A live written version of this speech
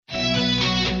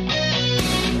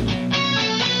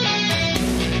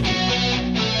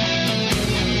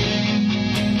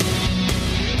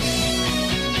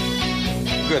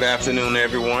Good afternoon,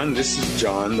 everyone. This is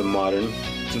John, the modern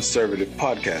conservative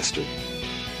podcaster.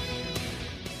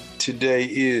 Today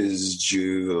is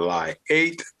July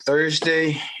 8th,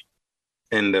 Thursday,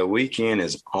 and the weekend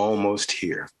is almost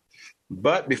here.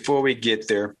 But before we get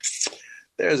there,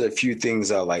 there's a few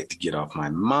things I like to get off my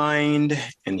mind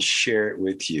and share it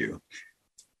with you.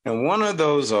 And one of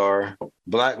those are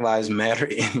Black Lives Matter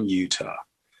in Utah.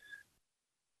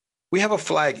 We have a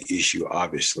flag issue,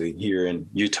 obviously, here in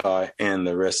Utah and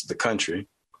the rest of the country.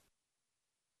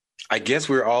 I guess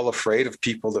we're all afraid of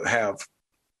people that have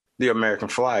the American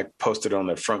flag posted on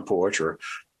their front porch or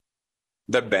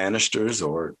the banisters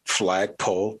or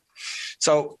flagpole.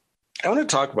 So I want to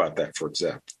talk about that, for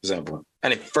example.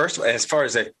 And first, as far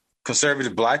as a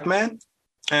conservative black man,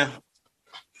 I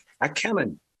kind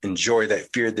of enjoy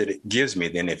that fear that it gives me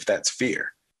then, if that's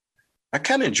fear. I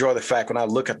kind of enjoy the fact when I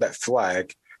look at that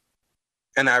flag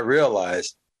and I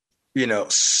realize,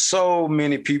 so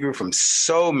many people from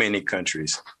so many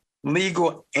countries,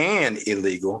 legal and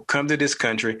illegal, come to this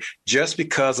country just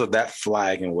because of that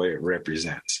flag and what it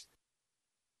represents.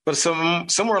 But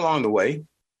somewhere along the way,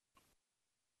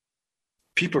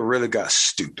 people really got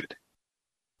stupid.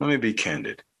 Let me be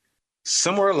candid.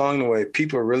 Somewhere along the way,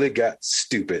 people really got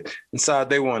stupid and decided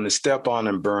they wanted to step on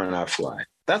and burn our flag.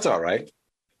 That's all right.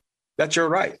 That's your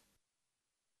right.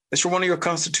 It's one of your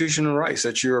constitutional rights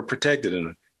that you're protected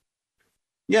in.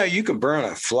 Yeah, you can burn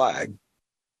a flag,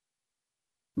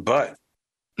 but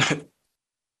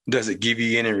does it give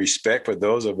you any respect for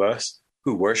those of us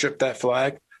who worship that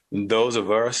flag? And those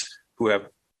of us who have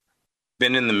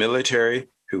been in the military,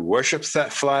 who worships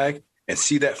that flag and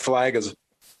see that flag as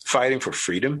fighting for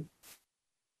freedom?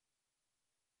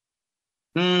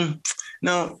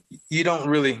 No, you don't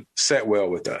really set well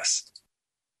with us.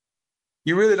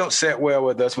 You really don't set well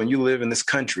with us when you live in this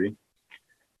country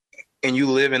and you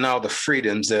live in all the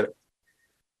freedoms that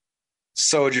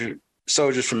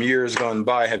soldiers from years gone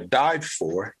by have died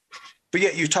for, but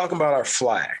yet you're talking about our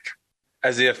flag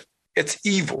as if it's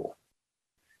evil,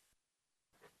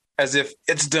 as if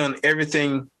it's done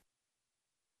everything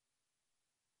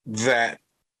that,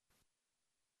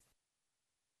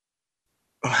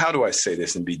 how do I say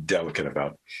this and be delicate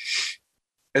about it?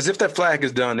 As if that flag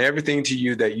has done everything to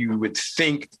you that you would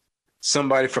think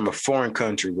somebody from a foreign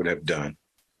country would have done.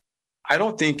 I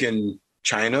don't think in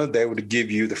China they would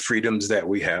give you the freedoms that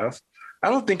we have. I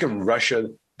don't think in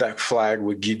Russia that flag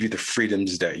would give you the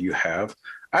freedoms that you have.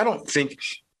 I don't think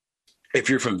if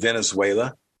you're from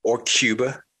Venezuela or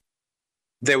Cuba,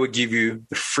 they would give you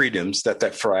the freedoms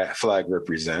that flag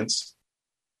represents.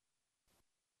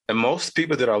 And most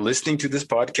people that are listening to this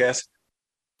podcast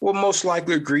will most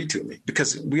likely agree to me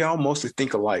because we all mostly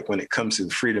think alike when it comes to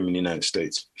freedom in the United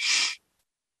States.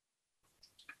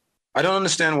 I don't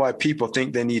understand why people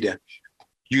think they need to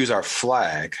use our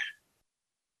flag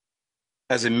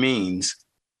as a means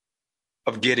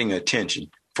of getting attention.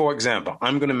 For example,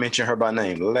 I'm going to mention her by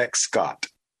name, Lex Scott.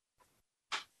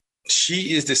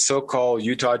 She is the so-called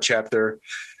Utah chapter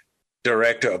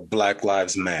director of Black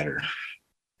Lives Matter.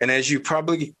 And as you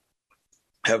probably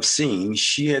have seen,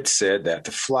 she had said that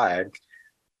the flag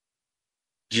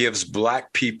gives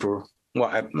Black people,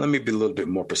 let me be a little bit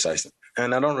more precise.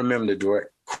 And I don't remember the direct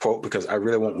quote because I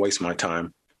really won't waste my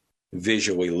time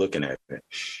visually looking at it.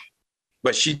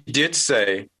 But she did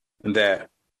say that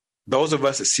those of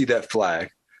us that see that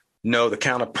flag know the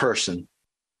kind of person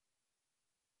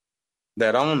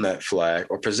that own that flag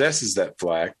or possesses that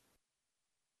flag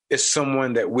is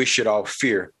someone that we should all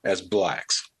fear as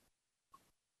Blacks.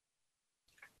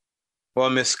 Well,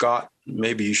 Miss Scott,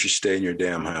 maybe you should stay in your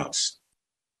damn house.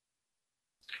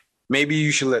 Maybe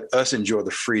you should let us enjoy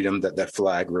the freedom that that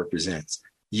flag represents.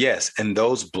 Yes, and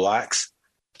those Blacks,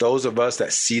 those of us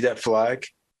that see that flag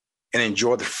and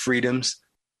enjoy the freedoms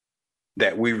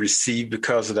that we receive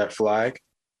because of that flag,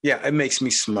 yeah, it makes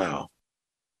me smile.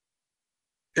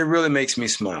 It really makes me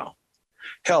smile.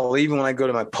 Hell, even when I go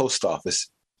to my post office,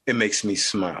 it makes me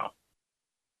smile.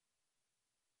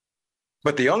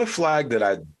 But the only flag that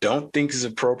I don't think is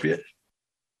appropriate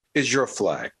is your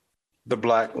flag, the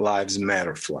Black Lives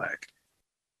Matter flag.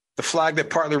 The flag that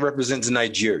partly represents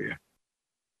Nigeria,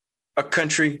 a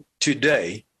country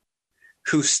today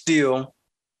who still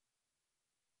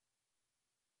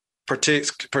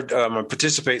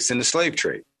participates in the slave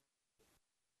trade.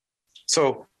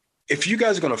 So if you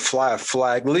guys are going to fly a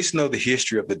flag, at least know the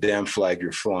history of the damn flag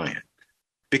you're flying,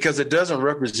 because it doesn't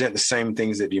represent the same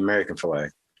things that the American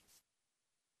flag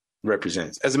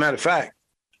represents. As a matter of fact,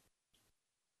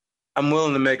 I'm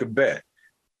willing to make a bet.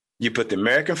 You put the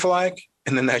American flag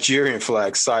and the Nigerian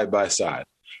flag side by side,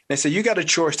 They say you got a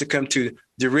choice to come to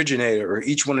the originator or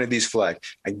each one of these flags.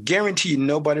 I guarantee you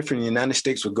nobody from the United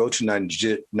States will go to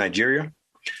Nigeria,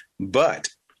 but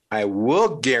I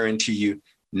will guarantee you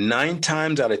 9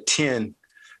 times out of 10,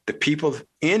 the people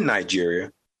in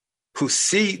Nigeria who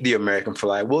see the American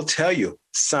flag will tell you,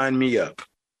 sign me up.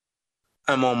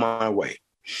 I'm on my way.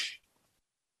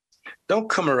 Don't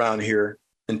come around here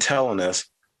and telling us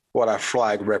what our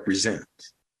flag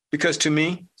represents. Because to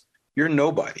me, you're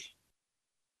nobody.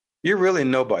 You're really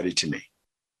nobody to me.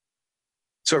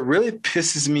 So it really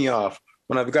pisses me off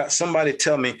when I've got somebody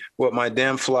tell me what my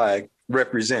damn flag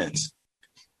represents.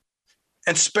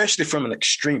 And especially from an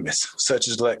extremist, such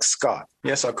as Lex Scott.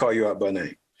 Yes, I'll call you out by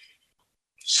name.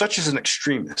 Such as an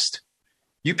extremist.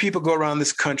 You people go around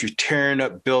this country tearing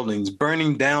up buildings,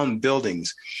 burning down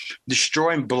buildings,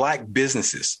 destroying black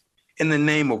businesses. In the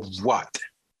name of what?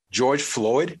 George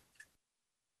Floyd?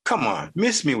 Come on,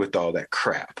 miss me with all that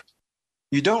crap.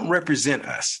 You don't represent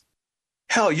us.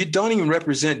 Hell, you don't even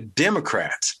represent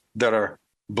Democrats that are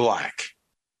black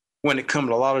when it comes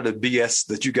to a lot of the BS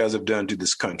that you guys have done to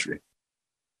this country.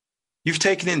 You've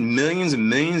taken in millions and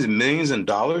millions and millions of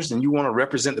dollars and you want to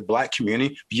represent the black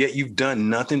community, yet you've done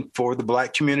nothing for the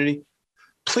black community.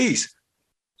 Please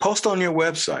post on your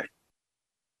website.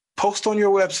 Post on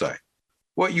your website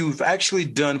what you've actually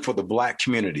done for the black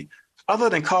community, other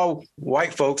than call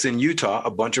white folks in Utah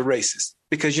a bunch of racists,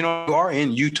 because you are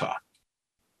in Utah.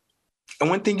 And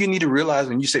one thing you need to realize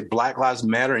when you say Black Lives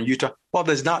Matter in Utah, well,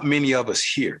 there's not many of us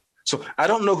here. So I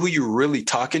don't know who you're really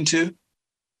talking to.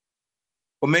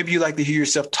 Or maybe you like to hear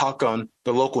yourself talk on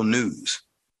the local news,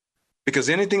 because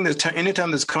anytime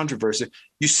there's controversy,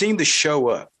 you seem to show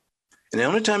up. And the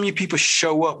only time you people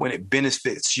show up when it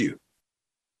benefits you.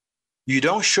 You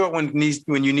don't show up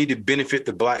when you need to benefit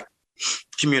the black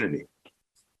community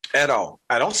at all.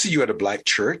 I don't see you at a black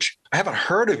church. I haven't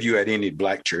heard of you at any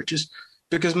black churches,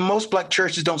 because most black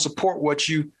churches don't support what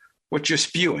you're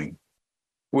spewing,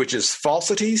 which is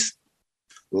falsities,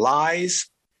 lies,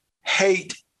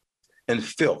 hate, and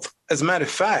filth. As a matter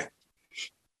of fact,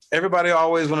 everybody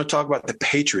always want to talk about the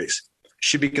Patriots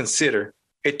should be considered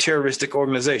a terroristic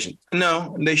organization.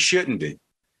 No, they shouldn't be.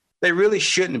 They really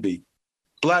shouldn't be.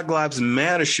 Black Lives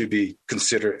Matter should be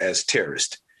considered as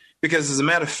terrorist. Because as a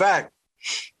matter of fact,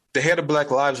 the head of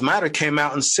Black Lives Matter came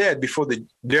out and said before the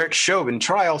Derek Chauvin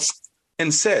trials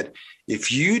and said,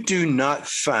 if you do not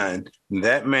find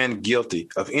that man guilty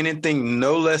of anything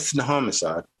no less than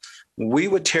homicide, we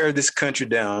would tear this country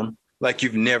down like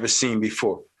you've never seen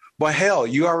before. Well, hell,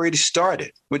 you already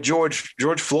started with George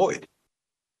Floyd.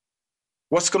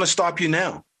 What's going to stop you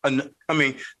now? I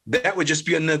mean, that would just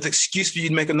be another excuse for you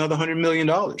to make another $100 million.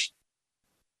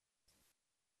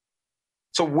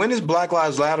 So when is Black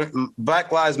Lives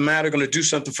Matter going to do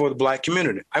something for the black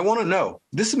community? I want to know.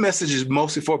 This message is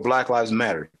mostly for Black Lives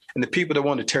Matter and the people that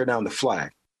want to tear down the flag.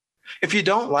 If you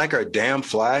don't like our damn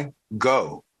flag,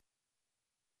 go.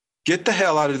 Get the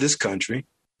hell out of this country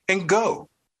and go.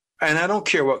 And I don't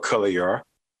care what color you are.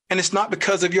 And it's not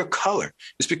because of your color.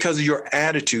 It's because of your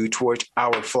attitude towards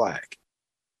our flag.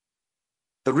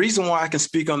 The reason why I can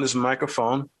speak on this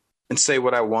microphone and say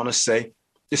what I want to say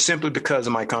is simply because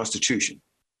of my Constitution.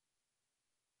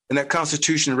 And that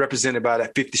Constitution is represented by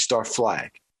that 50-star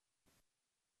flag.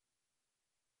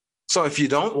 So if you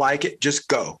don't like it, just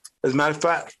go. As a matter of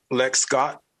fact, Lex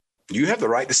Scott, you have the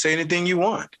right to say anything you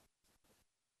want.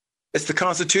 It's the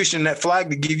Constitution and that flag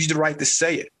that gives you the right to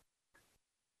say it.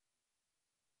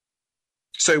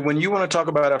 So when you want to talk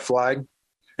about our flag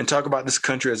and talk about this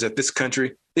country as if this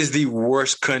country is the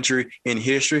worst country in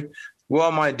history,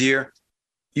 well, my dear,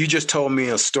 you just told me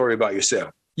a story about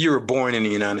yourself. You were born in the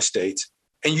United States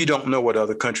and you don't know what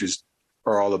other countries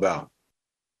are all about.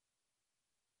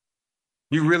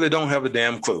 You really don't have a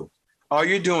damn clue. All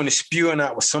you're doing is spewing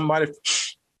out with somebody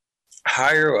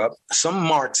higher up, some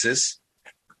Marxist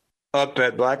up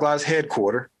at Black Lives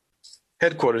headquarters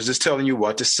is telling you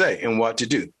what to say and what to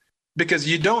do, because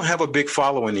you don't have a big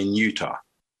following in Utah.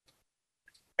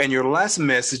 And your last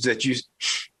message that you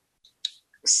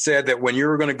said that when you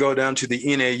were going to go down to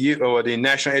the NAU or the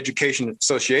National Education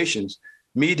Association's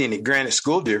meeting at Granite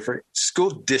School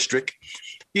District,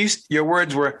 your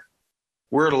words were,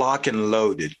 "We're locked and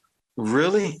loaded."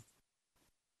 Really?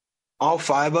 All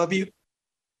 5 of you?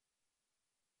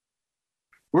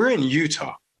 We're in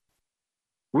Utah.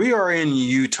 We are in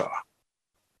Utah.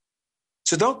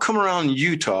 So don't come around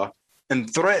Utah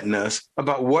and threaten us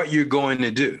about what you're going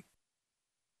to do.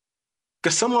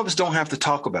 Because some of us don't have to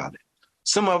talk about it.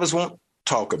 Some of us won't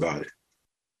talk about it.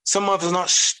 Some of us are not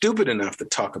stupid enough to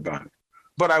talk about it.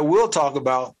 But I will talk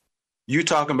about you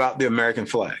talking about the American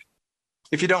flag.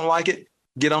 If you don't like it,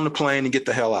 get on the plane and get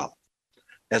the hell out.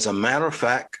 As a matter of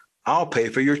fact, I'll pay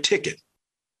for your ticket.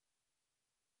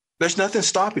 There's nothing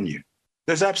stopping you.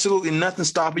 There's absolutely nothing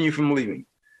stopping you from leaving.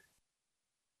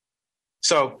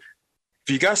 So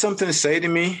if you got something to say to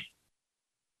me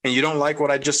and you don't like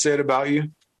what I just said about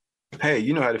you, hey,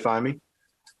 you know how to find me.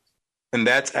 And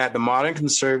that's at the Modern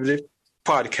Conservative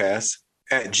Podcast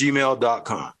at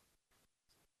gmail.com.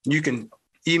 You can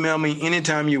email me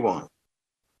anytime you want.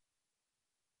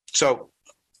 So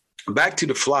back to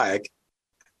the flag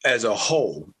as a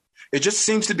whole. It just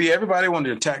seems to be everybody wanted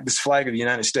to attack this flag of the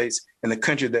United States and the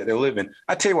country that they live in.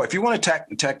 I tell you what, if you want to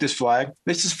attack this flag,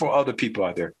 this is for other people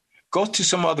out there. Go to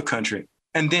some other country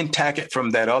and then attack it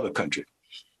from that other country.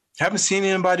 Haven't seen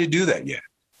anybody do that yet.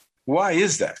 Why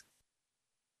is that?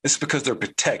 It's because they're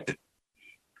protected.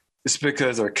 It's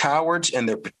because they're cowards and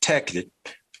they're protected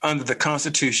under the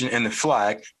Constitution and the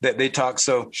flag that they talk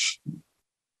so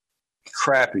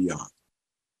crappy on.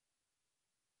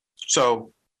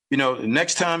 So, you know,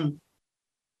 next time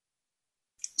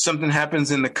something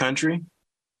happens in the country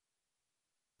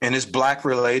and it's Black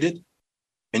related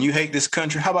and you hate this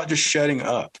country, how about just shutting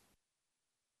up?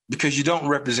 Because you don't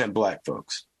represent Black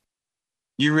folks.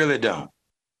 You really don't.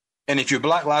 And if you're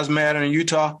Black Lives Matter in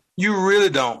Utah, you really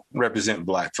don't represent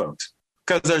Black folks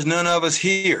because there's none of us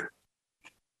here.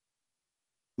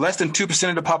 Less than 2%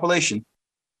 of the population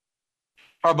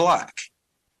are Black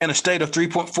in a state of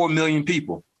 3.4 million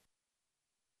people.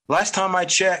 Last time I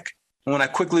checked, when I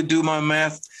quickly do my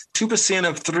math, 2%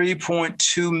 of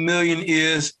 3.2 million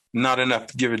is not enough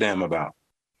to give a damn about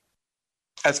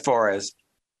as far as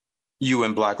you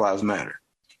and Black Lives Matter.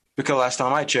 Because last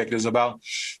time I checked, there's about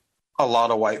a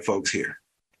lot of white folks here.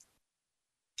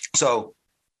 So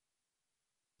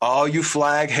all you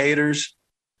flag haters,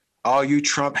 all you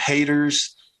Trump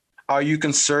haters, all you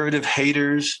conservative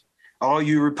haters, all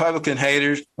you Republican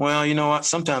haters, well, you know what?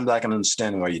 Sometimes I can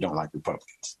understand why you don't like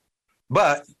Republicans.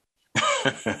 But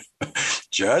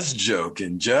just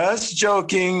joking.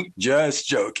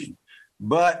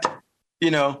 But,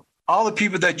 you know, all the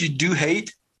people that you do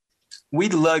hate, we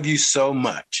love you so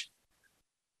much.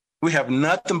 We have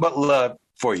nothing but love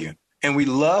for you. And we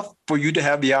love for you to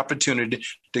have the opportunity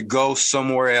to go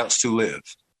somewhere else to live.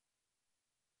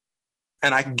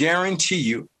 And I guarantee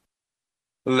you,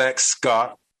 Lex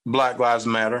Scott, Black Lives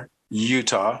Matter,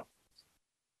 Utah,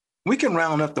 we can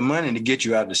round up the money to get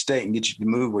you out of the state and get you to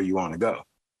move where you want to go.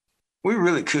 We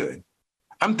really could.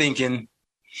 I'm thinking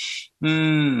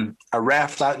a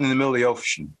raft out in the middle of the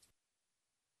ocean.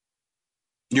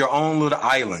 Your own little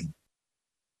island.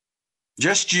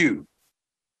 Just you,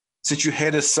 since you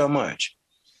hate us so much.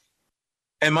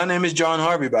 And my name is John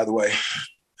Harvey, by the way,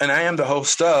 and I am the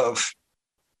host of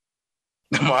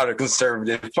the Modern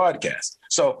Conservative Podcast.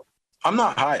 So I'm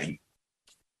not hiding.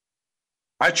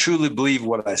 I truly believe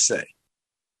what I say.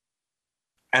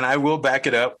 And I will back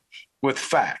it up with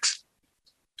facts.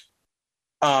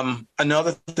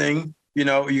 Another thing, you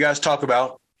know, you guys talk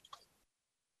about,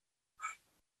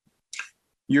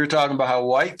 you're talking about how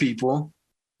white people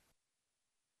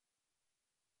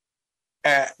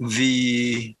at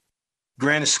the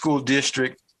Granite School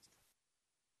District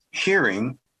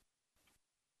hearing,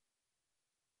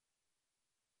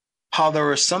 how there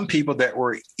were some people that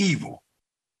were evil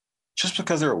just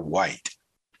because they're white.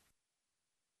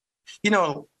 You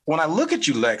know, when I look at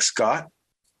you, Lex Scott,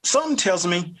 something tells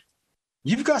me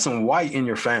you've got some white in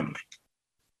your family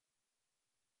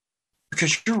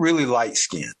because you're really light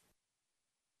skinned.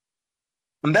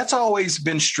 And that's always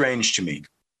been strange to me,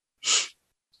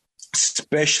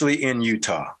 especially in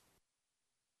Utah.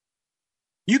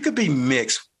 You could be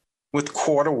mixed with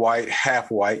quarter white,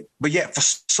 half white, but yet for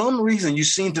some reason you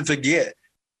seem to forget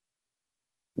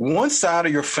one side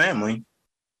of your family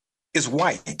is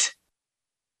white.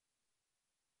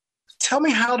 Tell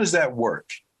me, how does that work?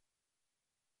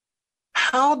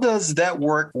 How does that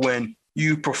work when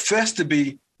you profess to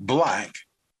be Black,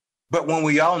 but when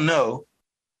we all know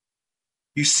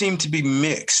you seem to be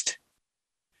mixed?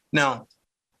 Now,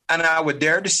 and I would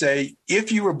dare to say,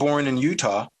 if you were born in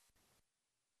Utah,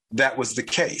 that was the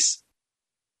case.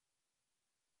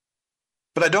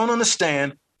 But I don't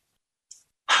understand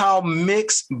how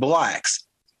mixed Blacks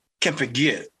can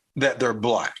forget that they're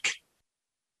Black.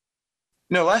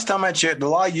 You know, last time I checked, the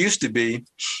law used to be,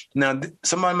 now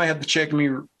somebody may have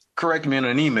to correct me in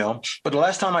an email, but the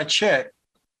last time I checked,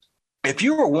 if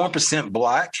you were 1%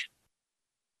 Black,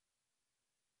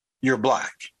 you're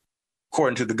Black,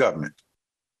 according to the government.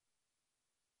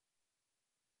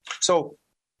 So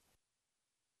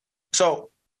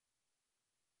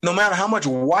no matter how much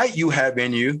white you have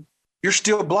in you, you're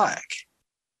still Black.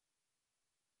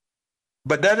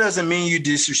 But that doesn't mean you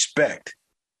disrespect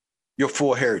your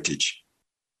full heritage.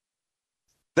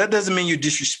 That doesn't mean you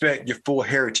disrespect your full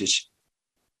heritage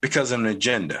because of an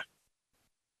agenda.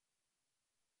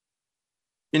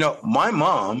 You know, my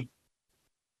mom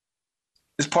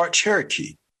is part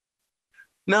Cherokee.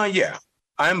 Now, yeah,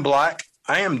 I'm Black.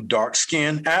 I am dark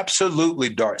skinned, absolutely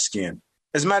dark skinned.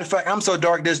 As a matter of fact, I'm so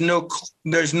dark, there's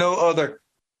no other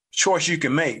choice you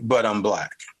can make, but I'm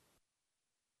Black.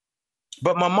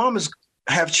 But my mom is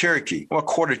half Cherokee, or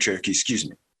quarter Cherokee, excuse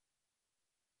me.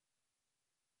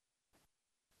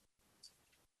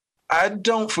 I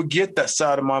don't forget that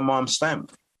side of my mom's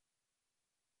family.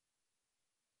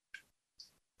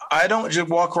 I don't just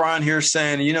walk around here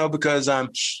saying, you know, because I'm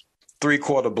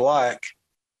 3/4 Black,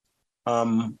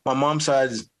 my mom's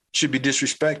side should be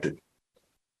disrespected.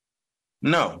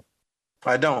 No,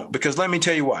 I don't. Because let me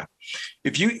tell you why.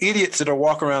 If you idiots that are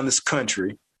walking around this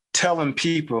country telling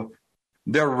people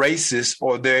they're racist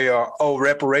or they are owed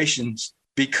reparations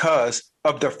because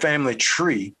of their family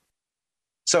tree,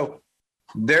 so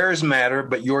theirs matter,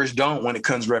 but yours don't when it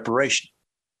comes to reparation.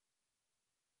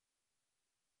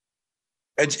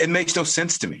 It makes no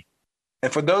sense to me.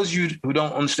 And for those of you who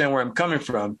don't understand where I'm coming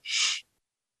from,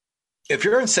 if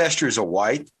your ancestors are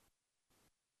white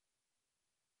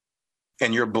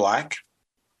and you're Black,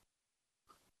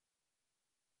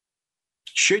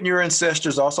 shouldn't your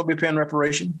ancestors also be paying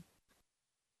reparation?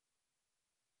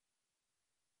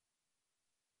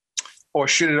 Or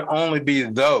should it only be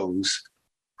those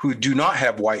who do not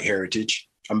have white heritage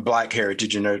and Black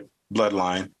heritage in their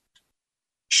bloodline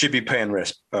should be paying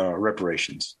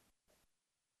reparations?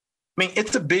 I mean,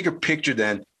 it's a bigger picture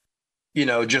than,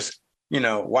 just,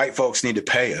 white folks need to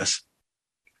pay us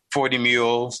 40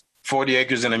 mules, 40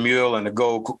 acres and a mule and a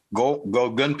gold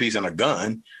gun piece and a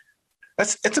gun.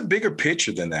 It's a bigger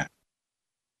picture than that.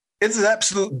 It's an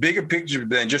absolute bigger picture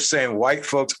than just saying white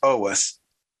folks owe us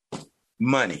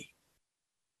money.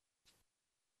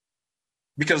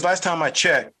 Because last time I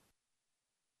checked,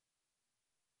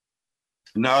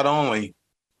 not only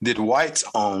did whites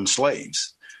own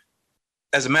slaves,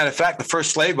 as a matter of fact, the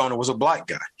first slave owner was a Black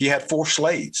guy. He had 4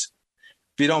 slaves.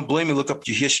 If you don't believe me, look up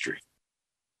your history.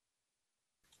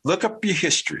 Look up your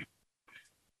history.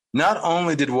 Not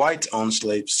only did whites own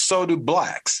slaves, so do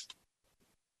Blacks.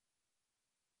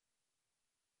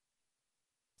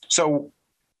 So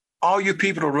all you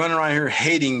people are running around here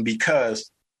hating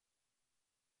because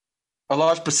a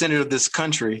large percentage of this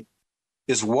country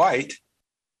is white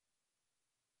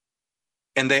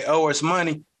and they owe us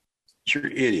money, you're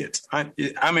idiots. I'm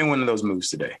in one of those moves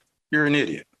today. You're an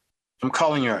idiot. I'm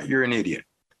calling you out. You're an idiot.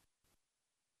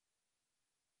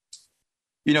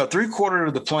 3/4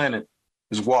 of the planet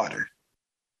is water.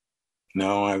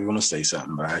 No, I want to say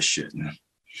something, but I shouldn't.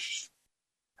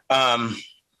 I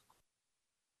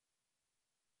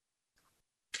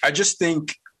just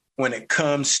think when it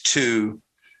comes to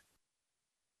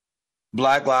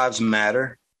Black Lives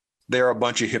Matter, they're a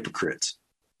bunch of hypocrites.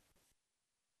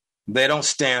 They don't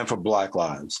stand for Black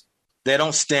lives. They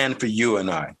don't stand for you and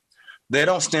I. They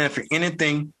don't stand for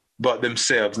anything but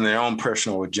themselves and their own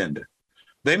personal agenda.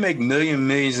 They make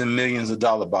millions and millions of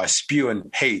dollars by spewing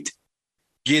hate,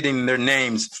 getting their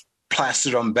names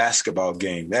plastered on basketball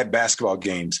games,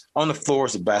 on the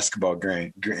floors of basketball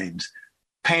games,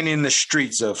 painting the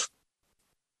streets of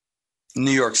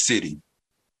New York City.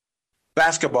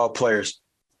 Basketball players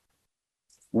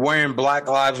wearing Black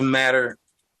Lives Matter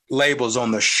labels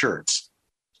on their shirts.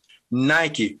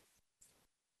 Nike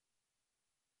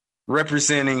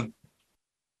representing,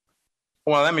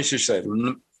 well, let me just say,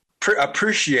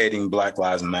 appreciating Black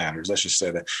Lives Matter. Let's just say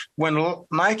that. When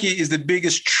Nike is the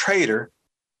biggest traitor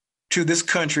to this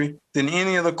country than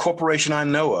any other corporation I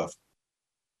know of.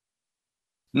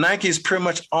 Nike is pretty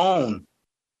much owned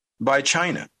by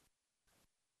China.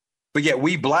 But yet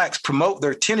we Blacks promote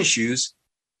their tennis shoes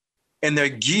and their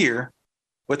gear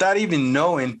without even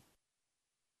knowing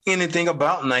anything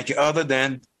about Nike other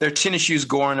than their tennis shoes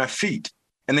go on our feet.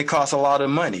 And they cost a lot of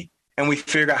money. And we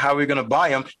figure out how we're going to buy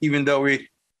them, even though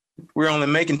we're only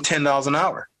making $10 an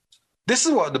hour. This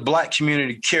is what the Black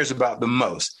community cares about the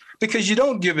most, because you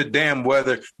don't give a damn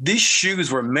whether these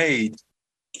shoes were made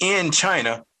in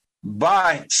China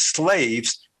by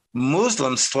slaves,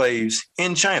 Muslim slaves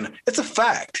in China. It's a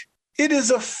fact. It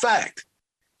is a fact.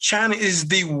 China is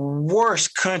the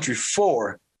worst country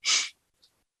for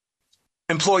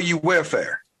employee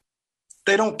welfare.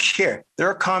 They don't care.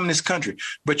 They're a communist country.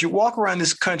 But you walk around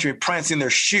this country prancing their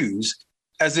shoes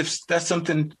as if that's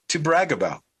something to brag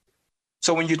about.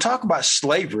 So when you talk about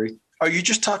slavery, are you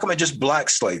just talking about just black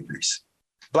slavery?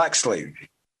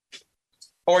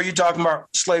 Or are you talking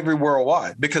about slavery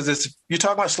worldwide? Because you're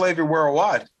talking about slavery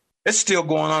worldwide, it's still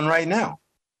going on right now.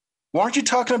 Why aren't you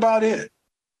talking about it?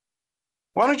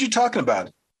 Why aren't you talking about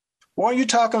it? Why aren't you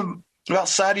talking about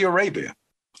Saudi Arabia,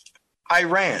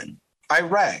 Iran,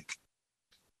 Iraq,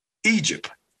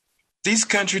 Egypt, these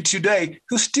countries today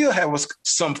who still have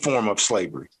some form of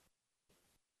slavery?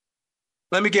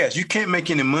 Let me guess, you can't make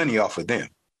any money off of them.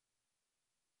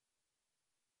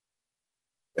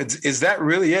 Is that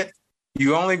really it?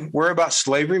 You only worry about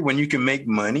slavery when you can make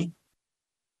money?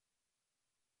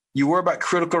 You worry about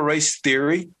critical race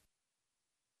theory?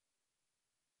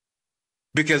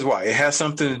 Because why? It has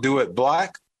something to do with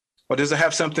black? Or does it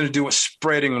have something to do with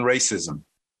spreading racism?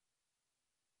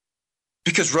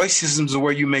 Because racism is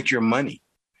where you make your money.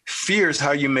 Fear is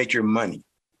how you make your money.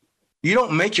 You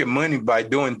don't make your money by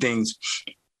doing things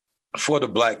for the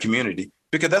black community,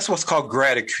 because that's what's called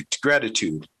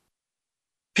gratitude.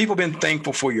 People have been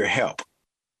thankful for your help.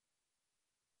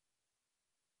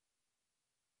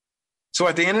 So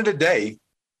at the end of the day,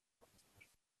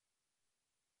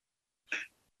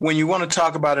 when you want to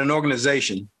talk about an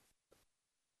organization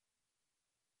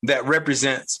that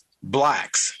represents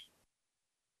blacks,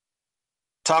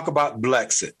 talk about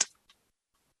Blexit.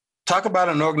 Talk about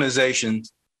an organization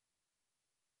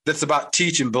that's about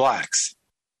teaching blacks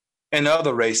and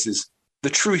other races the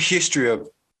true history of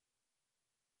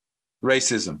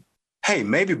racism. Hey,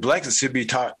 maybe Blexit should be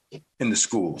taught in the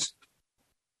schools.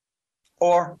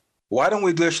 Or why don't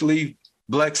we just leave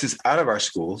Blexit out of our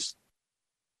schools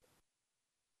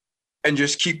and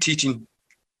just keep teaching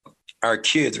our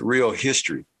kids real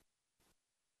history?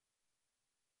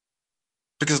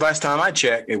 Because last time I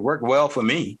checked, it worked well for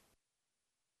me.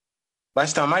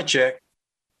 Last time I checked,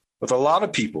 with a lot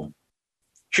of people,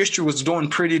 history was doing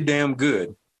pretty damn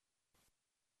good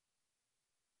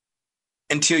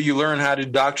until you learn how to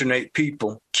indoctrinate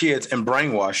people, kids, and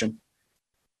brainwash them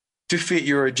to fit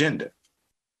your agenda.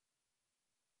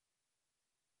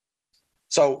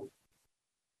 So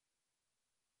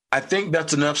I think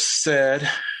that's enough said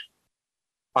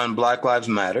on Black Lives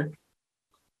Matter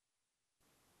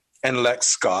and Lex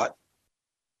Scott,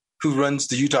 who runs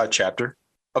the Utah chapter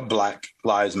of Black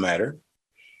Lives Matter.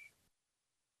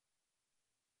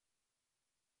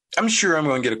 I'm sure I'm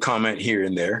going to get a comment here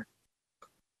and there,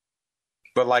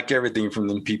 but like everything from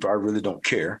them people, I really don't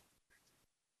care.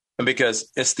 And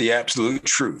because it's the absolute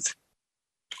truth.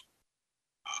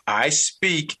 I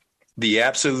speak the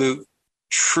absolute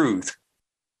truth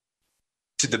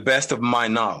to the best of my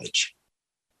knowledge.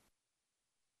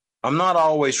 I'm not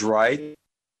always right,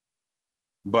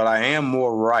 but I am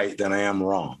more right than I am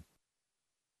wrong.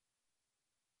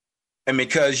 And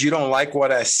because you don't like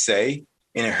what I say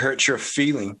and it hurts your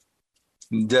feeling,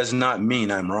 does not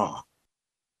mean I'm wrong.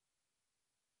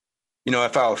 You know,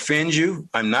 if I offend you,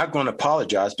 I'm not going to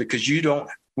apologize, because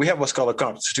we have what's called a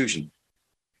constitution.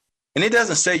 And it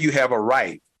doesn't say you have a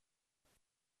right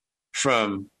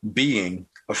from being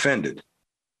offended.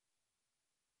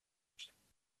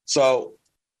 So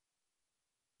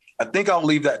I think I'll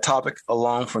leave that topic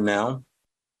alone for now,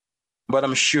 but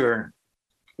I'm sure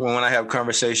when I have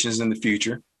conversations in the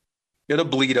future, it'll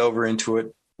bleed over into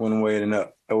it one way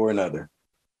or another.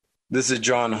 This is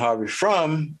John Harvey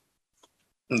from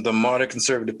the Modern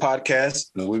Conservative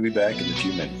Podcast, and we'll be back in a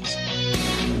few minutes.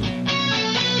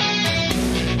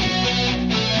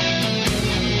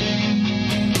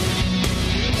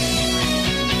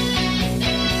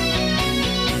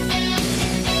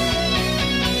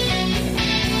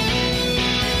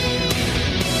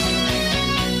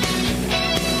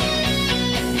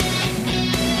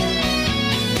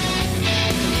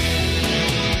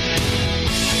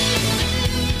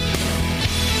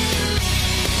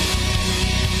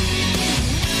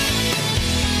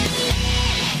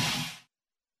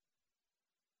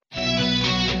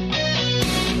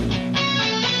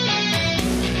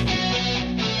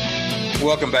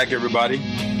 Welcome back, everybody.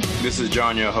 This is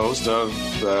John, your host of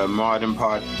the Modern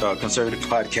Conservative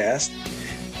Podcast.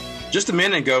 Just a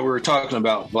minute ago, we were talking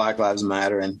about Black Lives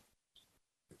Matter, and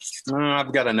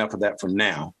I've got enough of that for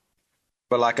now.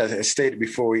 But like I stated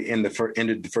before we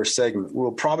ended the first segment,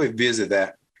 we'll probably visit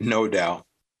that, no doubt,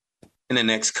 in the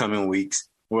next coming weeks,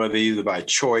 whether either by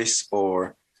choice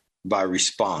or by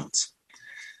response.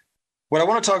 What I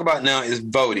want to talk about now is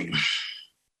voting.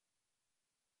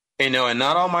 And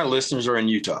not all my listeners are in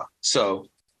Utah, so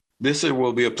this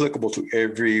will be applicable to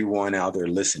everyone out there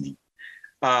listening.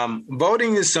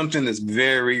 Voting is something that's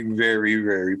very, very,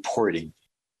 very important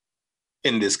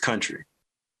in this country.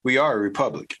 We are a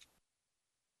republic.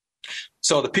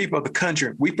 So the people of the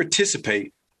country, we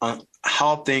participate on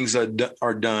how things are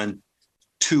done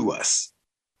to us.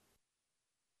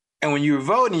 And when you're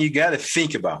voting, you got to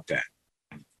think about that.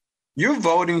 You're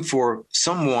voting for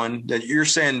someone that you're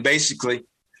saying, basically,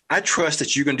 I trust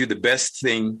that you're going to do the best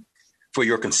thing for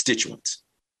your constituents.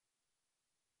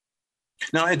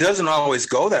 Now, it doesn't always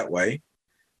go that way,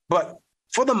 but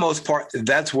for the most part,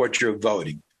 that's what you're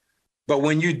voting. But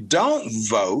when you don't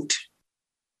vote,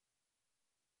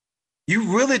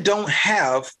 you really don't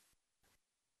have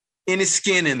any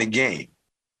skin in the game,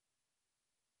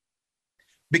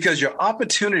 because your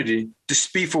opportunity to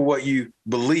speak for what you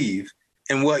believe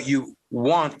and what you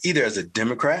want, either as a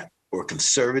Democrat or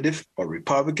conservative or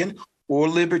Republican or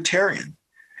libertarian,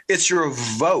 it's your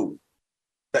vote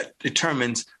that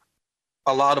determines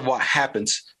a lot of what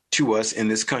happens to us in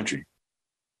this country.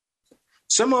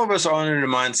 Some of us are under the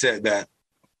mindset that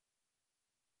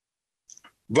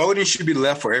voting should be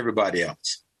left for everybody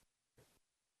else.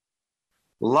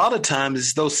 A lot of times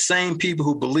it's those same people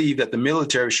who believe that the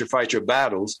military should fight your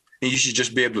battles and you should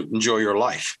just be able to enjoy your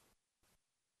life.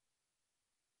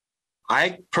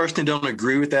 I personally don't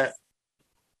agree with that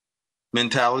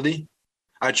mentality.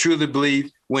 I truly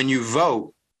believe when you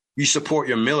vote, you support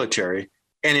your military.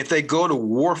 And if they go to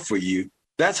war for you,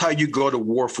 that's how you go to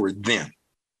war for them.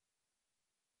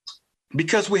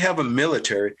 Because we have a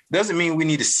military doesn't mean we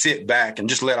need to sit back and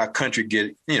just let our country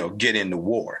get into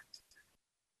war.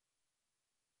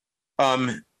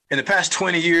 In the past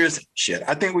 20 years,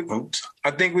 I think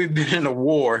we've been in a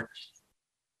war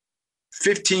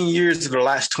 15 years of the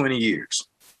last 20 years.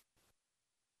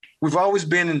 We've always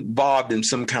been involved in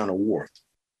some kind of war,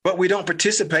 but we don't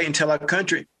participate and tell our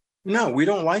country, no, we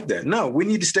don't like that. No, we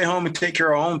need to stay home and take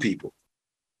care of our own people.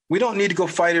 We don't need to go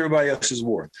fight everybody else's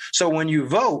war. So when you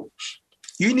vote,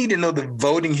 you need to know the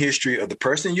voting history of the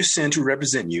person you send to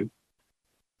represent you.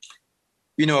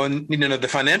 You know, and you know the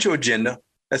financial agenda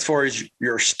as far as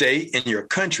your state and your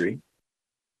country.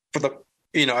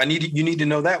 You need to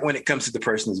know that when it comes to the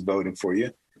person who's voting for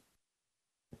you.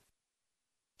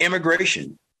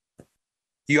 Immigration.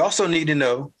 You also need to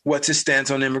know what's his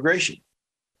stance on immigration.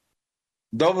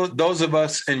 Those of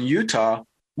us in Utah,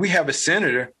 we have a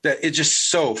senator that is just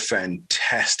so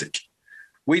fantastic.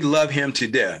 We love him to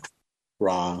death.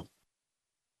 Wrong. At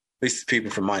least the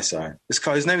people from my side.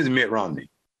 His name is Mitt Romney.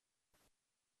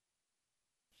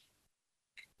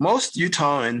 Most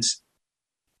Utahns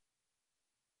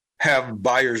have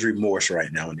buyer's remorse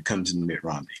right now when it comes to Mitt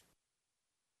Romney.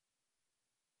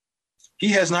 He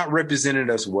has not represented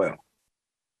us well.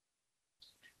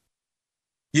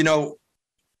 You know,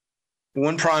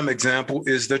 one prime example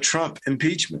is the Trump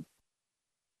impeachment.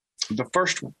 The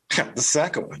first one, the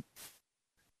second one.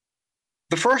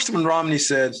 The first one, Romney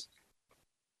said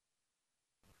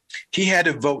he had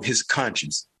to vote his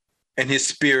conscience and his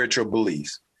spiritual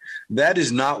beliefs. That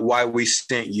is not why we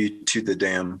sent you to the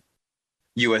damn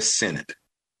U.S. Senate.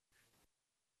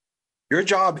 Your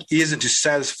job isn't to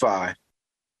satisfy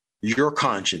your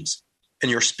conscience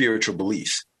and your spiritual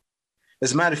beliefs.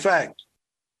 As a matter of fact,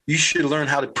 you should learn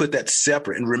how to put that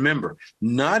separate. And remember,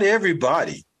 not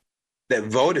everybody that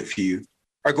voted for you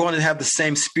are going to have the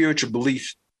same spiritual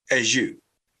belief as you.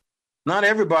 Not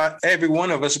every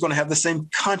one of us are going to have the same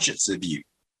conscience of you.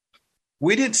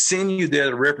 We didn't send you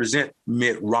there to represent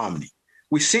Mitt Romney.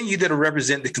 We sent you there to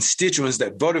represent the constituents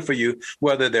that voted for you,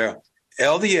 whether they're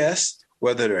LDS,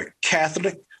 whether they're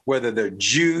Catholic, whether they're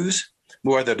Jews,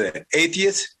 whether they're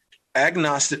atheists,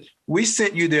 agnostic. We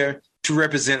sent you there to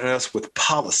represent us with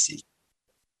policy,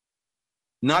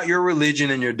 not your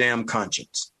religion and your damn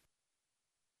conscience.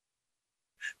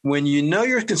 When you know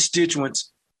your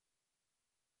constituents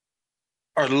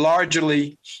are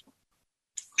largely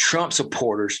Trump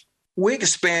supporters, we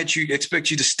expect you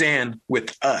to stand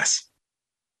with us.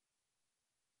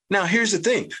 Now, here's the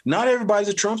thing. Not everybody's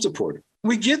a Trump supporter.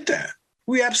 We get that.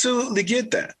 We absolutely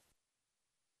get that.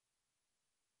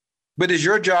 But it's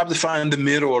your job to find the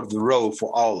middle of the road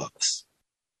for all of us,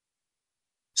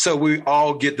 so we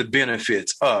all get the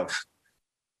benefits of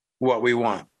what we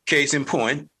want. Case in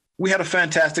point, we had a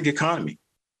fantastic economy.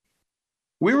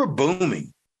 We were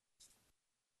booming.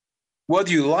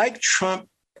 Whether you like Trump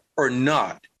or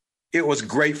not, it was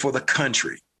great for the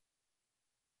country.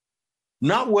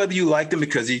 Not whether you liked him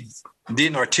because he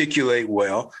didn't articulate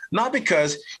well, not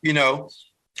because,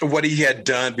 of what he had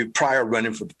done prior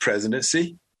running for the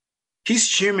presidency.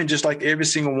 He's human just like every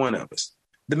single one of us.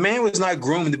 The man was not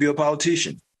groomed to be a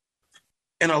politician.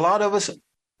 And a lot of us,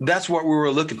 that's what we were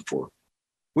looking for.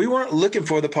 We weren't looking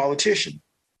for the politician.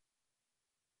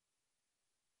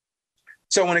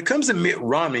 So when it comes to Mitt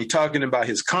Romney talking about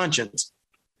his conscience,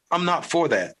 I'm not for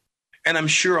that. And I'm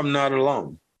sure I'm not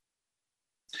alone.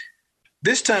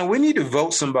 This time we need to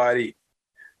vote somebody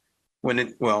in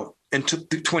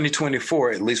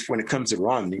 2024, at least when it comes to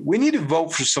Romney, we need to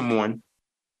vote for someone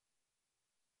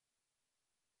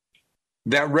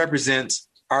that represents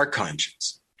our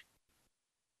conscience,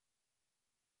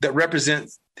 that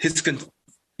represents his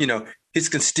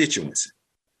constituents.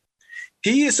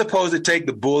 He is supposed to take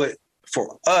the bullet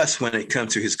for us when it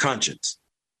comes to his conscience.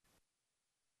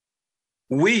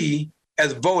 We,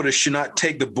 as voters, should not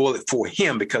take the bullet for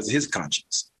him because of his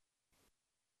conscience.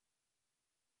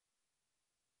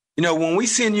 When we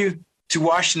send you to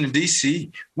Washington,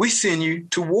 D.C., we send you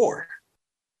to war.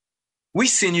 We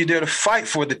send you there to fight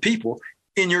for the people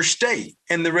in your state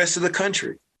and the rest of the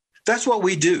country. That's what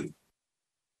we do.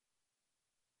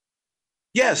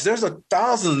 Yes, there's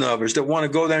 1,000 of us that want to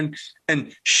go there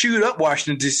and shoot up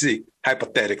Washington, D.C.,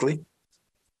 hypothetically,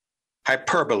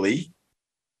 hyperbole,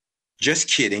 just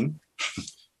kidding,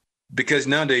 because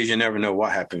nowadays you never know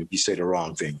what happens if you say the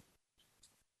wrong thing.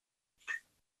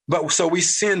 But so we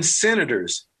send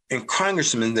senators and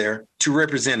congressmen there to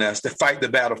represent us, to fight the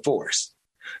battle for us,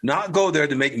 not go there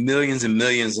to make millions and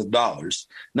millions of dollars,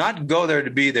 not go there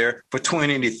to be there for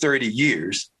 20 to 30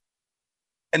 years.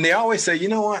 And they always say, you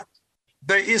know what?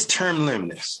 There is term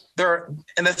limits.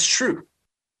 And that's true.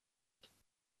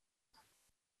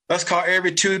 Let's call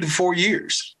every 2 to 4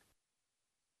 years.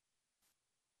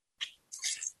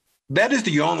 That is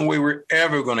the only way we're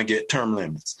ever going to get term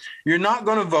limits. You're not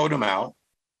going to vote them out.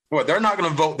 Well, they're not going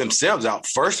to vote themselves out,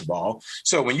 first of all.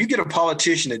 So when you get a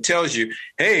politician that tells you,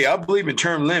 hey, I believe in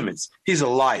term limits, he's a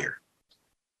liar.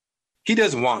 He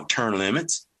doesn't want term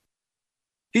limits.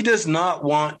 He does not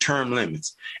want term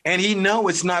limits. And he knows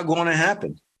it's not going to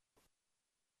happen.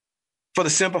 For the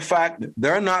simple fact that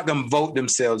they're not going to vote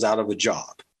themselves out of a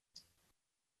job.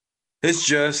 It's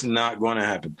just not going to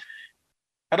happen.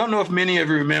 I don't know if many of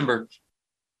you remember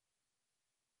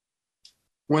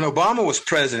when Obama was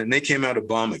president and they came out of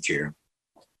Obamacare,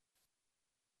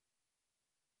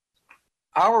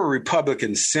 our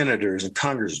Republican senators and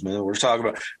congressmen were talking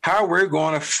about how we're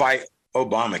going to fight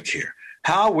Obamacare,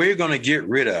 how we're going to get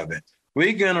rid of it.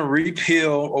 We're going to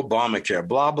repeal Obamacare,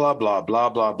 blah, blah, blah, blah,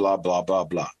 blah, blah, blah, blah,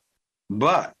 blah.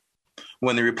 But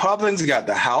when the Republicans got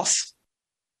the House,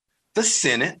 the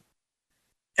Senate,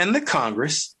 and the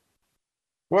Congress,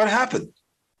 what happened?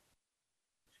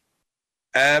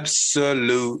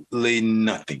 Absolutely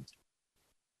nothing.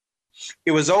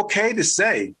 It was okay to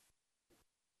say,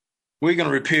 we're going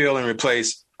to repeal and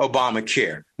replace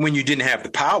Obamacare when you didn't have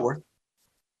the power,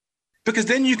 because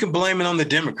then you can blame it on the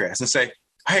Democrats and say,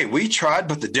 hey, we tried,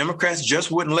 but the Democrats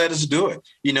just wouldn't let us do it.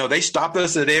 They stopped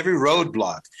us at every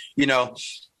roadblock.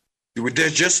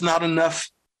 There's just not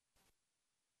enough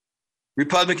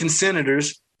Republican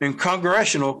senators and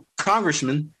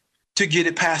congressmen to get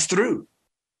it passed through.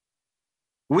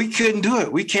 We couldn't do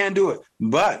it. We can't do it.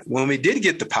 But when we did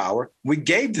get the power, we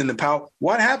gave them the power.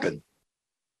 What happened?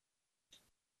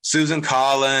 Susan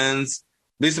Collins,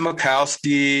 Lisa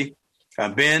Murkowski,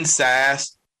 Ben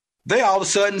Sass, they all of a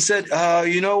sudden said,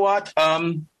 you know what?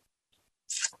 I'm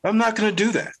not going to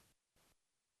do that.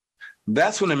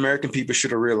 That's when American people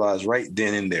should have realized right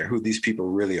then and there who these people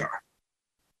really are.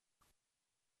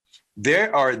 They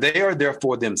are there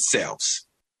for themselves.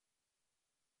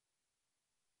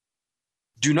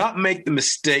 Do not make the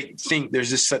mistake, think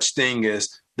there's this such thing as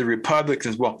the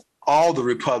Republicans. Well, all the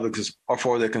Republicans are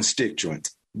for their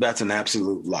constituents. That's an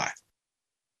absolute lie.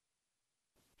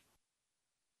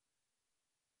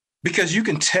 Because you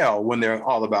can tell when they're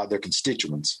all about their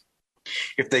constituents.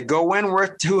 If they go in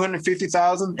worth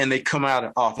 $250,000 and they come out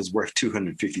of office worth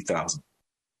 $250,000.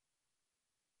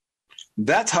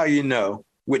 That's how you know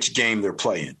which game they're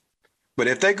playing. But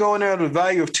if they go in there at a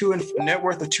value of net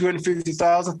worth of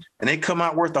 $250,000 and they come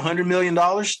out worth $100 million,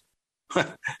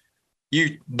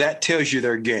 that tells you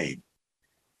their game.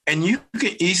 And you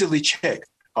can easily check.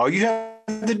 All you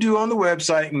have to do on the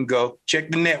website and go check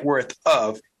the net worth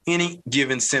of any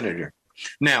given senator.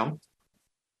 Now,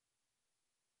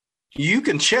 you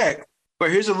can check,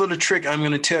 but here's a little trick I'm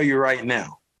going to tell you right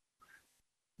now.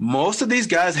 Most of these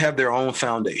guys have their own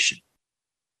foundation.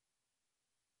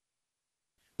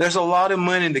 There's a lot of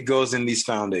money that goes in these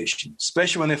foundations,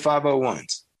 especially when they're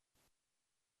 501s.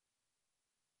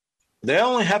 They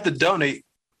only have to donate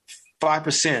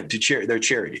 5% to their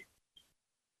charity.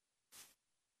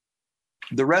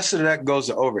 The rest of that goes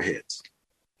to overheads.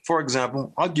 For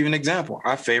example, I'll give you an example.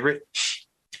 Our favorite,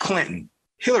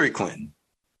 Hillary Clinton,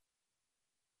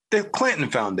 the Clinton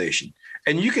Foundation.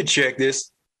 And you can check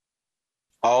this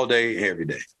all day, every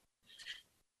day.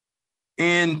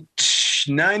 In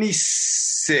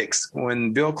 96,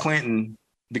 when Bill Clinton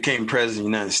became president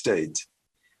of the United States,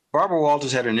 Barbara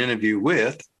Walters had an interview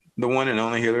with the one and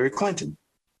only Hillary Clinton.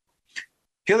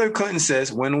 Hillary Clinton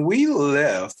says, when we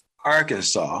left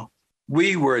Arkansas,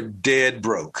 we were dead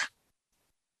broke.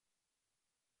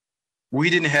 We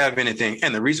didn't have anything.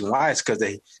 And the reason why is because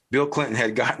Bill Clinton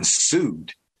had gotten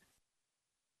sued.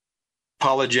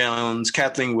 Paula Jones,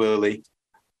 Kathleen Willey.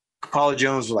 Paula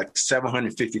Jones was like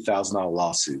 $750,000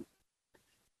 lawsuit.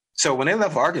 So when they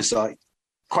left Arkansas,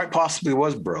 quite possibly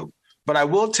was broke. But I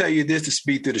will tell you this to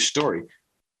speed through the story.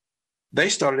 They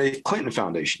started a Clinton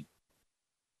Foundation.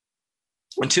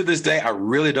 And to this day, I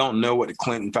really don't know what the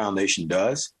Clinton Foundation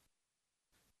does.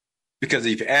 Because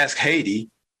if you ask Haiti,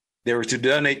 they were to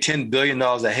donate $10 billion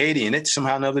to Haiti, and it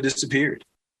somehow or another disappeared.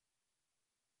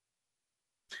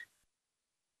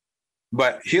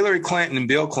 But Hillary Clinton and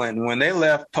Bill Clinton, when they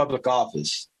left public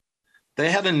office,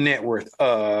 they had a net worth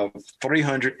of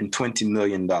 $320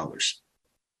 million.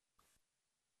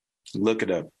 Look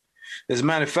it up. As a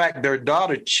matter of fact, their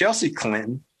daughter, Chelsea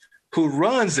Clinton, who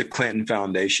runs the Clinton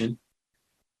Foundation,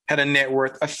 had a net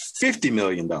worth of $50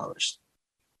 million.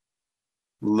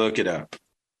 Look it up.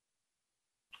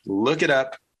 Look it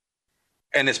up.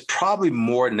 And it's probably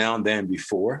more now than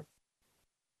before.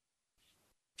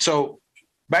 So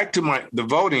back to the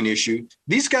voting issue.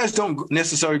 These guys don't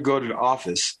necessarily go to the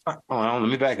office. Let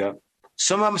me back up.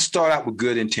 Some of them start out with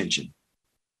good intention.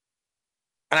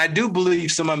 And I do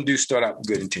believe some of them do start out with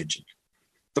good intention.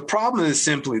 The problem is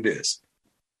simply this.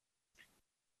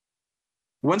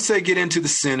 Once they get into the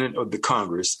Senate or the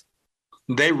Congress,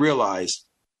 they realize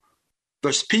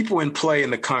there's people in play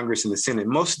in the Congress and the Senate,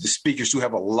 most of the speakers who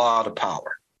have a lot of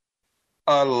power.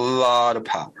 A lot of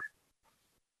power.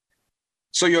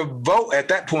 So your vote at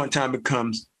that point in time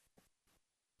becomes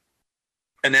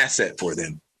an asset for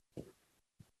them.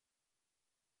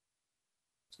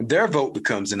 Their vote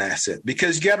becomes an asset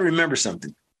because you got to remember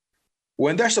something.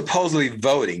 When they're supposedly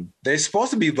voting, they're supposed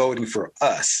to be voting for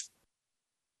us.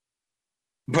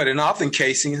 But in often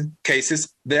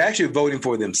cases, they're actually voting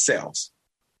for themselves.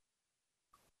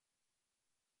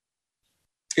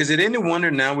 Is it any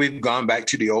wonder now we've gone back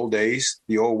to the old days,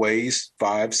 the old ways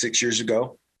 5-6 years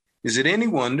ago? Is it any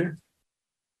wonder?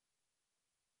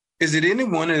 Is it any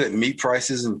wonder that meat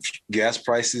prices and gas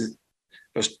prices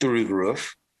are through the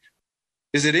roof?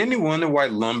 Is it any wonder why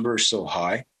lumber is so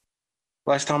high?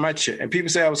 Last time I checked, and people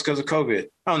say it was because of COVID.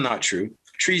 Oh, not true.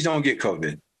 Trees don't get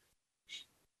COVID.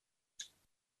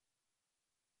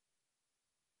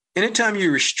 Anytime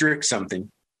you restrict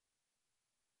something,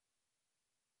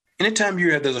 anytime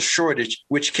there's a shortage,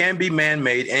 which can be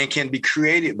man-made and can be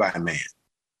created by man.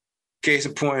 Case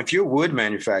in point, if you're a wood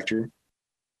manufacturer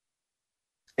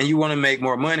and you want to make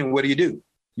more money, what do?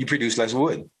 You produce less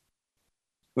wood.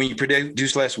 When you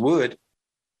produce less wood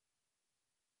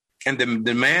and the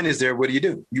demand is there, what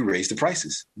do? You raise the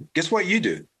prices. Guess what you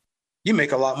do? You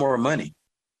make a lot more money.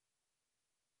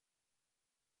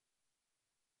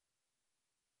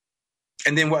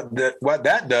 And then what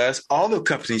that does, all the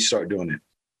companies start doing it.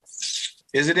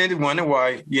 Is it any wonder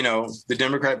why, the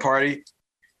Democratic Party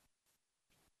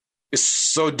is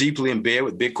so deeply in bed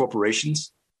with big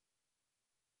corporations?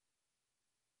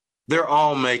 They're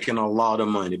all making a lot of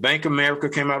money. Bank of America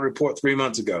came out with a report 3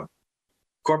 months ago.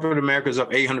 Corporate America is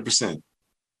up 800%.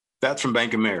 That's from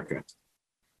Bank of America.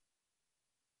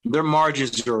 Their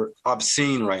margins are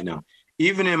obscene right now.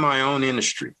 Even in my own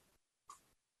industry,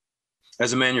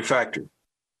 as a manufacturer,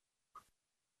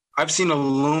 I've seen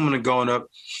aluminum going up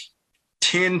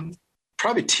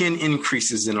probably 10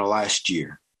 increases in the last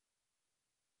year.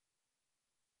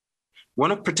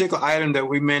 One particular item that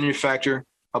we manufacture,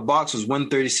 a box was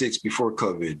 $136 before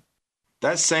COVID.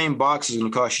 That same box is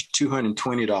going to cost you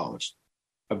 $220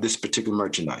 of this particular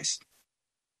merchandise.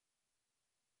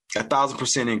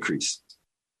 1,000% increase.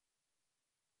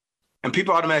 And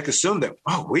people automatically assume that,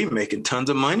 we're making tons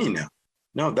of money now.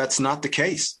 No, that's not the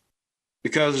case.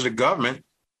 Because of the government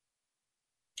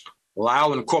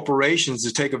allowing corporations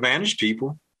to take advantage of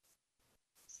people,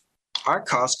 our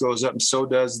cost goes up and so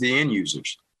does the end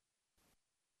users.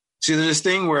 See, there's this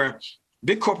thing where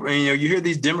big corporate, you hear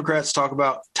these Democrats talk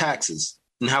about taxes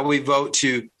and how we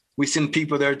send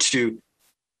people there to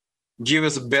give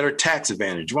us a better tax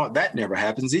advantage. Well, that never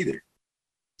happens either.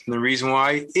 And the reason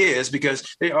why is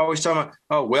because they always talk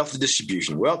about, wealth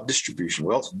distribution. We're going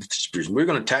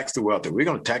to tax the wealthy. We're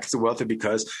going to tax the wealthy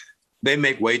because they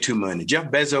make way too money. Jeff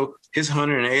Bezos, his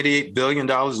 $188 billion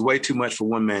is way too much for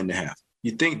one man to have.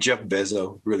 You think Jeff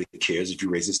Bezos really cares if you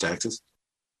raise his taxes?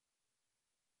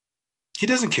 He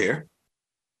doesn't care.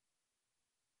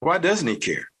 Why doesn't he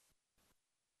care?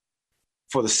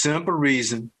 For the simple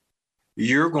reason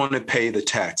you're going to pay the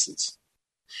taxes.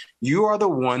 You are the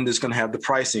one that's going to have the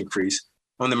price increase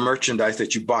on the merchandise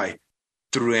that you buy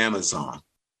through Amazon.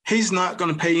 He's not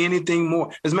going to pay anything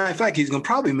more. As a matter of fact, he's going to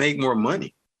probably make more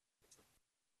money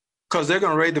because they're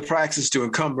going to raise the prices to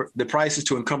encumber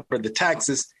the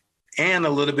taxes and a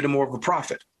little bit more of a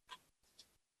profit.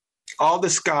 All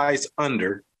this guy's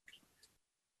under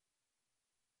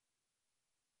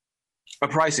a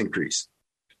price increase,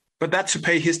 but that's to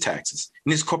pay his taxes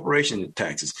and his corporation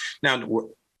taxes. Now, as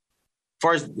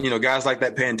far as guys like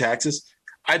that paying taxes,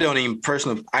 I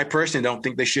personally don't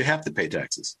think they should have to pay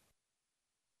taxes.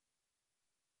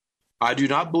 I do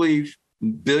not believe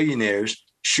billionaires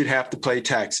should have to pay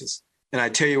taxes. And I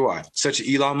tell you why, such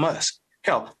as Elon Musk.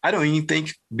 Hell, I don't even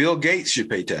think Bill Gates should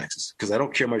pay taxes because I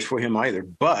don't care much for him either.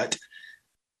 But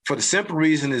for the simple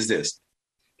reason is this: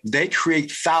 they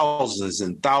create thousands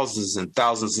and thousands and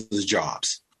thousands of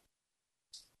jobs.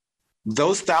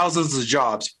 Those thousands of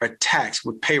jobs are taxed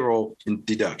with payroll and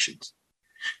deductions.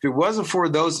 If it wasn't for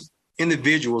those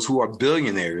individuals who are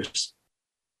billionaires,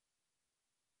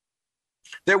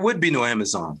 there would be no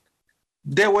Amazon.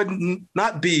 There would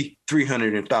not be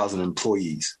 300,000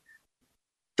 employees.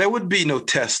 There would be no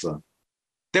Tesla.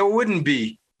 There wouldn't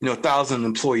be 1,000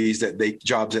 employees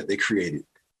jobs that they created.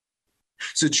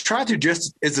 So to try to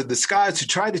just as a disguise to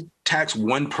try to tax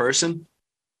one person,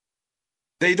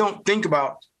 people don't think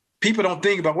about,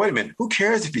 wait a minute, who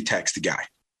cares if you tax the guy?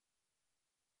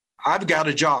 I've got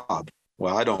a job.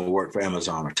 Well, I don't work for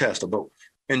Amazon or Tesla, but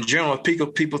in general,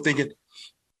 people thinking,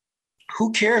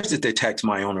 who cares if they tax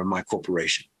my owner, my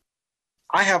corporation?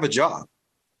 I have a job.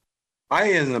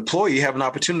 I, as an employee, have an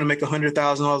opportunity to make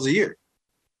 $100,000 a year.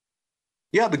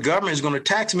 Yeah, the government is going to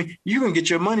tax me. You're going to get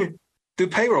your money through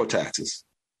payroll taxes,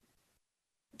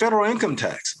 federal income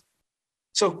tax.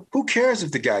 So who cares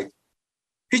if the guy,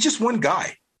 he's just one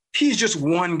guy. He's just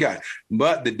one guy.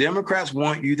 But the Democrats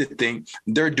want you to think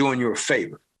they're doing you a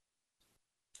favor.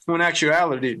 When in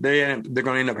actuality, they're going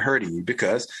to end up hurting you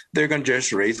because they're going to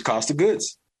just raise the cost of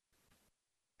goods.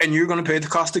 And you're going to pay the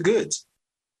cost of goods.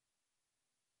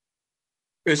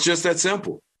 It's just that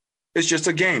simple. It's just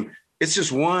a game. It's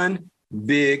just one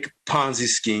big Ponzi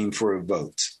scheme for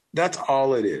votes. That's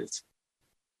all it is.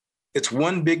 It's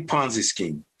one big Ponzi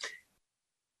scheme.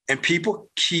 And people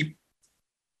keep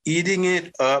eating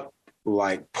it up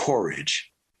like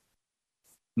porridge,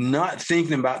 not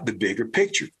thinking about the bigger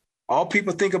picture. All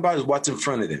people think about is what's in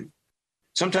front of them.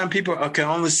 Sometimes people can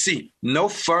only see no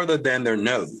further than their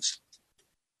nose.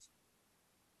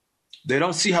 They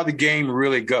don't see how the game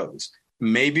really goes.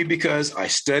 Maybe because I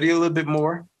study a little bit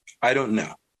more. I don't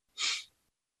know.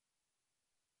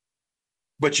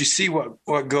 But you see what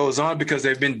goes on because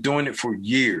they've been doing it for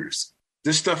years.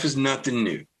 This stuff is nothing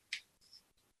new.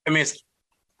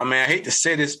 I hate to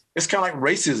say this. It's kind of like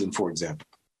racism, for example.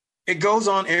 It goes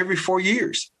on every 4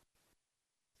 years.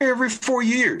 Every 4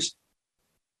 years.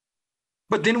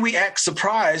 But then we act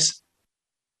surprised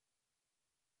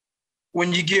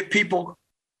when you get people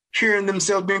hearing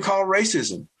themselves being called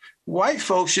racism. White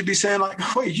folks should be saying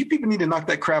like, wait, you people need to knock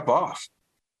that crap off.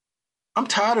 I'm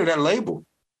tired of that label.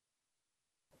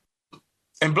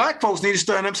 And black folks need to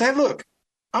stand up and say, look,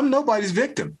 I'm nobody's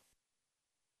victim.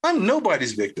 I'm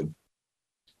nobody's victim.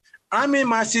 I'm in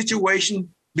my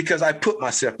situation because I put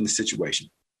myself in the situation,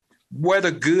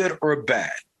 whether good or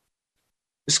bad.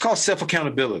 It's called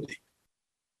self-accountability.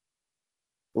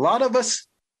 A lot of us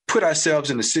put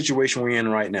ourselves in the situation we're in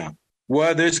right now,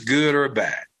 whether it's good or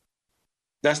bad.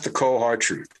 That's the cold, hard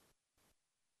truth.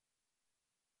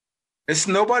 It's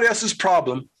nobody else's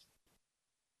problem,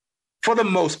 for the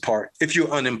most part, if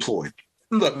you're unemployed.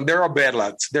 Look, there are bad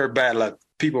lucks. There are bad luck.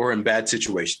 People who are in bad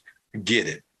situations. I get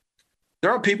it.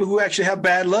 There are people who actually have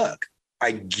bad luck.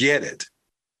 I get it.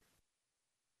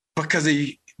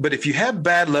 But if you have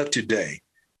bad luck today,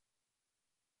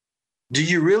 do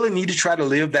you really need to try to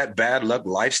live that bad luck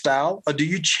lifestyle? Or do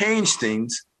you change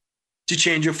things to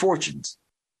change your fortunes?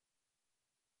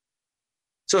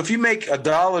 So if you make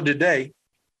 $1 today,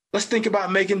 let's think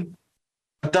about making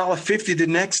 $1.50 the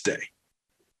next day.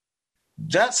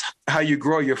 That's how you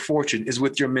grow your fortune, is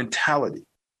with your mentality.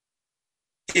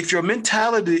 If your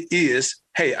mentality is,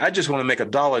 hey, I just want to make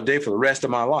 $1 a day for the rest of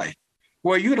my life,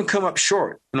 well, you're going to come up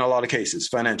short in a lot of cases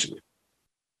financially.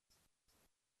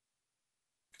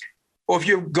 Or if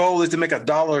your goal is to make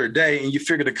 $1 a day and you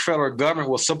figure the federal government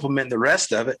will supplement the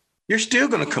rest of it, you're still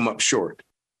going to come up short.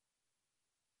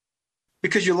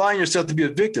 Because you're allowing yourself to be a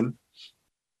victim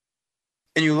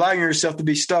and you're allowing yourself to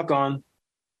be stuck on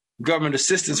government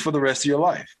assistance for the rest of your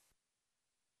life.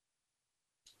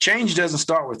 Change doesn't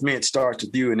start with me. It starts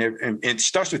with you, and it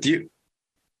starts with you.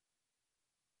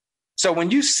 So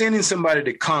when you're sending somebody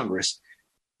to Congress,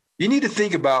 you need to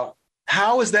think about,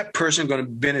 how is that person going to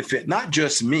benefit not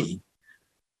just me,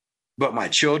 but my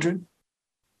children,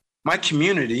 my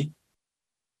community,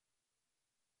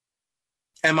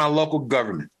 and my local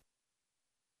government?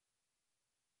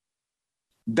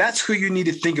 That's who you need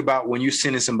to think about when you're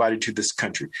sending somebody to this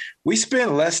country. We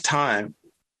spend less time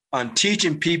on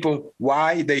teaching people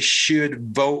why they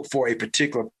should vote for a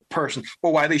particular person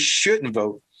or why they shouldn't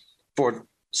vote for a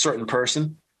certain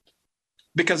person.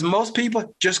 Because most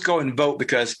people just go and vote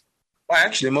because, well,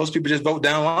 actually, most people just vote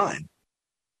down the line.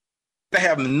 They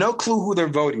have no clue who they're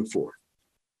voting for.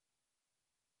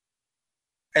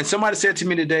 And somebody said to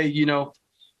me today, you know,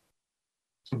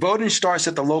 voting starts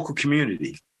at the local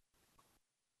community,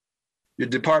 your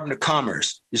Department of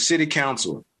Commerce, your city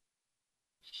council,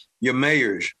 your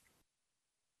mayors,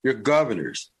 your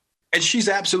governors. And she's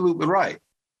absolutely right.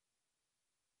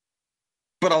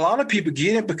 But a lot of people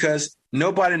get it because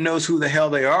nobody knows who the hell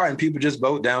they are and people just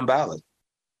vote down ballot.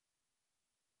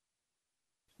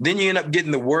 Then you end up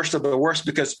getting the worst of the worst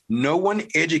because no one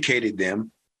educated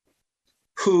them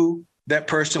who that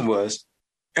person was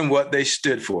and what they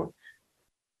stood for.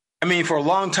 I mean, for a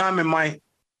long time I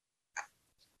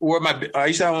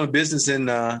used to own a business in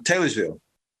Taylorsville.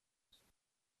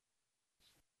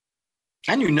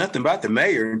 I knew nothing about the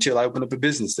mayor until I opened up a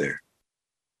business there.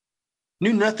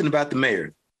 Knew nothing about the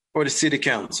mayor or the city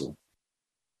council.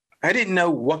 I didn't know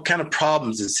what kind of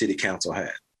problems the city council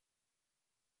had.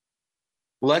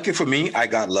 Lucky for me, I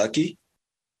got lucky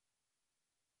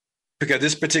because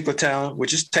this particular town,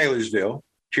 which is Taylorsville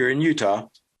here in Utah,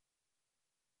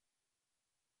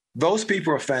 those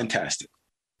people are fantastic.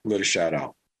 A little shout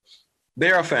out.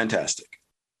 They are fantastic.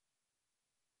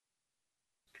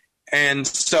 And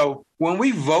so when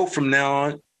we vote from now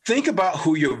on, think about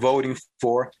who you're voting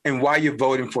for and why you're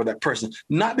voting for that person.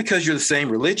 Not because you're the same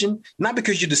religion, not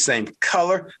because you're the same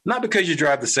color, not because you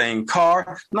drive the same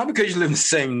car, not because you live in the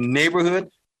same neighborhood.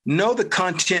 Know the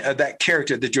content of that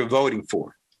character that you're voting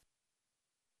for.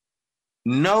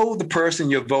 Know the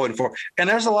person you're voting for. And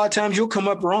there's a lot of times you'll come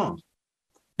up wrong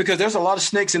because there's a lot of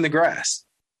snakes in the grass.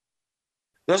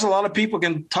 There's a lot of people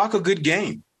can talk a good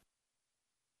game.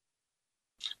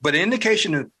 But the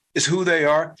indication is who they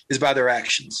are is by their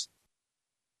actions.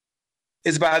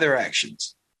 It's by their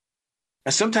actions.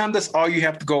 And sometimes that's all you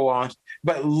have to go on,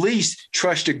 but at least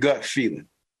trust your gut feeling.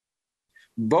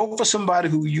 Vote for somebody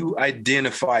who you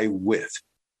identify with.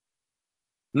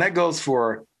 And that goes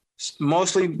for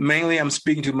mainly I'm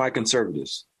speaking to my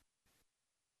conservatives.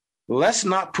 Let's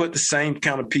not put the same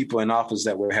kind of people in office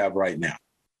that we have right now.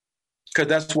 Because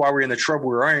that's why we're in the trouble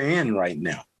we're in right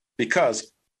now,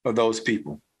 because of those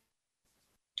people.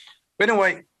 But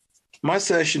anyway, my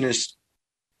session is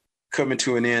coming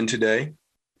to an end today.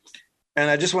 And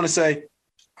I just want to say,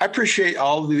 I appreciate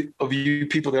all of you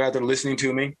people that are out there listening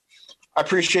to me. I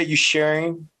appreciate you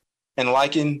sharing and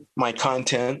liking my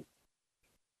content.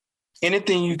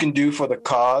 Anything you can do for the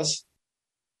cause,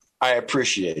 I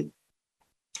appreciate.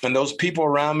 And those people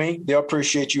around me, they'll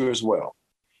appreciate you as well.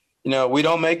 You know, we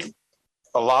don't make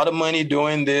a lot of money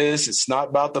doing this. It's not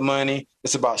about the money.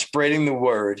 It's about spreading the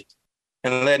word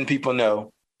and letting people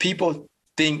know people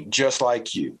think just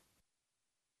like you.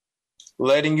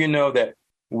 Letting you know that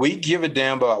we give a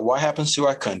damn about what happens to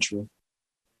our country.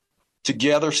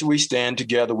 Together we stand,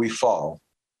 together we fall.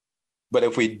 But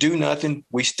if we do nothing,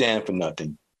 we stand for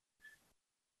nothing.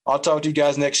 I'll talk to you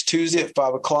guys next Tuesday at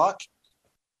 5 o'clock.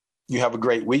 You have a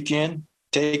great weekend.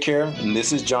 Take care. And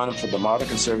this is John for the Modern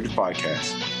Conservative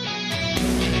Podcast.